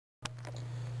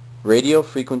Radio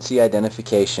frequency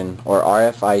identification, or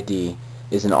RFID,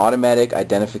 is an automatic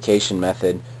identification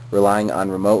method relying on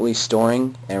remotely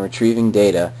storing and retrieving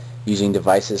data using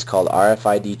devices called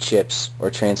RFID chips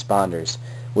or transponders,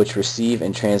 which receive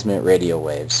and transmit radio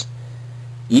waves.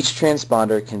 Each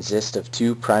transponder consists of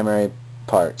two primary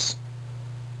parts.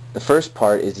 The first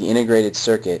part is the integrated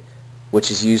circuit, which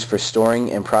is used for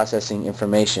storing and processing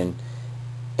information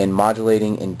and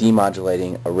modulating and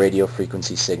demodulating a radio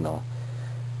frequency signal.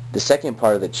 The second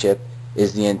part of the chip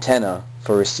is the antenna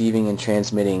for receiving and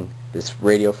transmitting this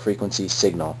radio frequency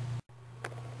signal.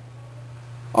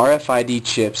 RFID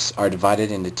chips are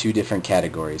divided into two different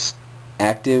categories,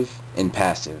 active and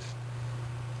passive.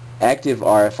 Active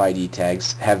RFID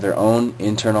tags have their own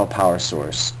internal power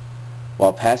source,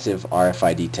 while passive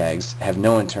RFID tags have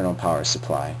no internal power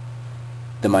supply.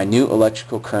 The minute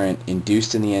electrical current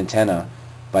induced in the antenna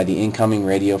by the incoming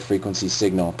radio frequency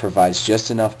signal provides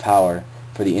just enough power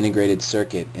for the integrated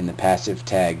circuit in the passive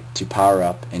tag to power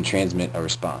up and transmit a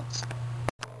response.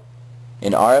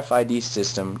 An RFID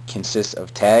system consists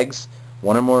of tags,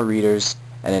 one or more readers,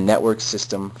 and a network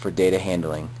system for data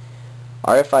handling.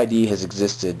 RFID has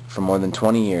existed for more than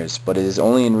 20 years, but it is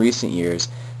only in recent years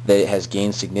that it has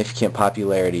gained significant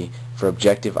popularity for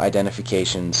objective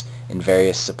identifications in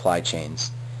various supply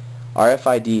chains.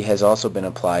 RFID has also been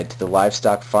applied to the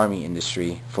livestock farming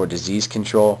industry for disease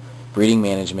control, breeding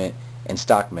management, and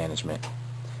stock management.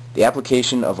 The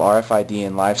application of RFID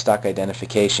in livestock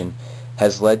identification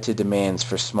has led to demands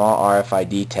for small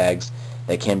RFID tags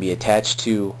that can be attached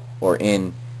to or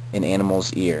in an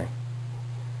animal's ear.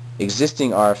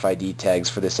 Existing RFID tags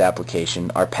for this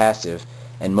application are passive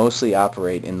and mostly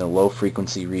operate in the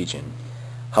low-frequency region.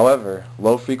 However,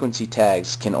 low-frequency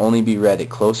tags can only be read at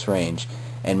close range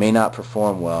and may not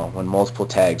perform well when multiple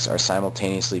tags are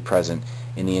simultaneously present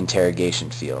in the interrogation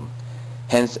field.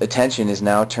 Hence, attention is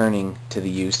now turning to the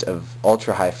use of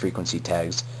ultra-high frequency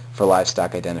tags for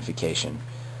livestock identification.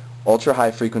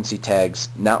 Ultra-high frequency tags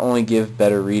not only give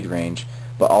better read range,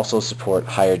 but also support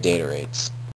higher data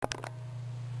rates.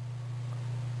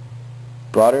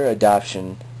 Broader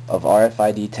adoption of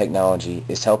RFID technology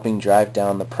is helping drive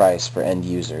down the price for end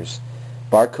users.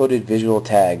 Barcoded visual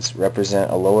tags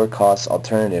represent a lower cost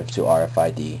alternative to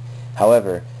RFID.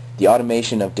 However, the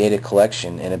automation of data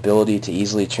collection and ability to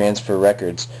easily transfer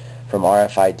records from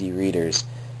RFID readers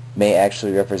may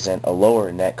actually represent a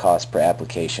lower net cost per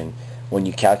application when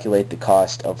you calculate the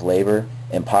cost of labor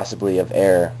and possibly of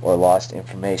error or lost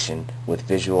information with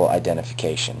visual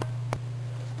identification.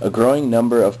 A growing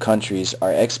number of countries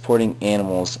are exporting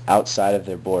animals outside of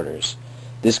their borders.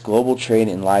 This global trade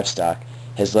in livestock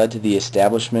has led to the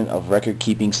establishment of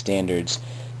record-keeping standards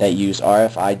that use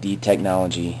RFID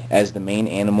technology as the main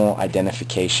animal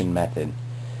identification method.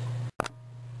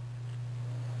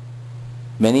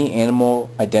 Many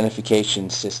animal identification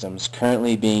systems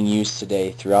currently being used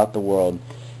today throughout the world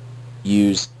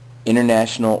use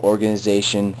International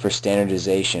Organization for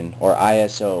Standardization, or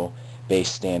ISO,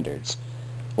 based standards.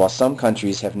 While some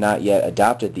countries have not yet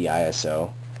adopted the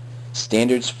ISO,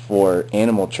 standards for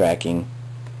animal tracking,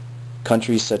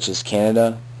 countries such as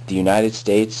Canada, the United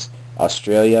States,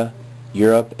 Australia,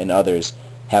 Europe, and others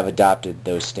have adopted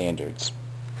those standards.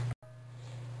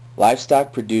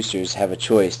 Livestock producers have a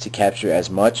choice to capture as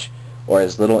much or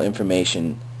as little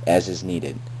information as is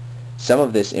needed. Some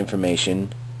of this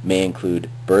information may include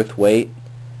birth weight,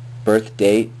 birth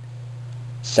date,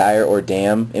 sire or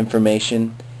dam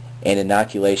information, and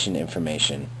inoculation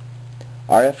information.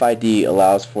 RFID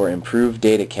allows for improved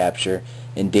data capture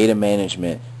and data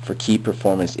management for key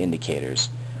performance indicators.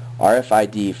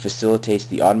 RFID facilitates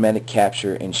the automatic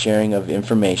capture and sharing of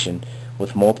information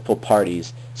with multiple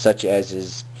parties, such as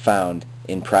is found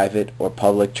in private or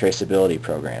public traceability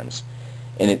programs.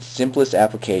 In its simplest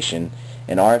application,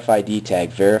 an RFID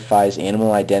tag verifies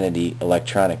animal identity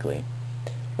electronically.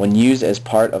 When used as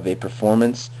part of a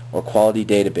performance or quality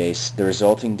database, the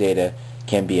resulting data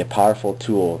can be a powerful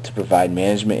tool to provide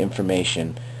management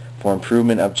information for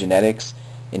improvement of genetics,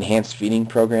 enhanced feeding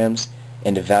programs,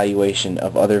 and evaluation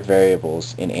of other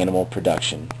variables in animal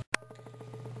production.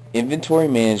 Inventory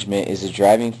management is a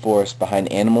driving force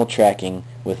behind animal tracking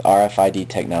with RFID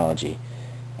technology.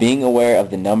 Being aware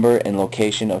of the number and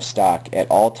location of stock at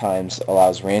all times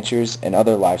allows ranchers and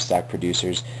other livestock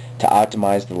producers to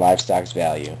optimize the livestock's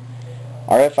value.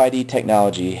 RFID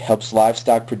technology helps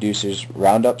livestock producers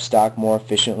round up stock more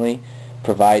efficiently,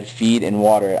 provide feed and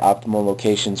water at optimal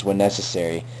locations when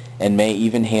necessary, and may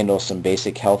even handle some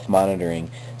basic health monitoring,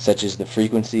 such as the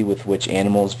frequency with which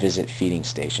animals visit feeding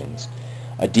stations.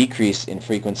 A decrease in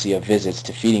frequency of visits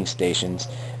to feeding stations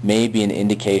may be an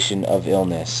indication of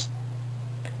illness.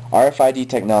 RFID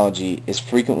technology is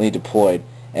frequently deployed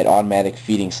at automatic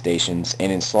feeding stations and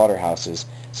in slaughterhouses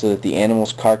so that the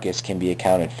animal's carcass can be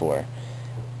accounted for.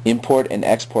 Import and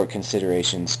export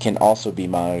considerations can also be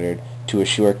monitored to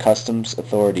assure customs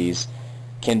authorities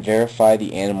can verify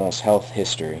the animal's health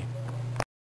history.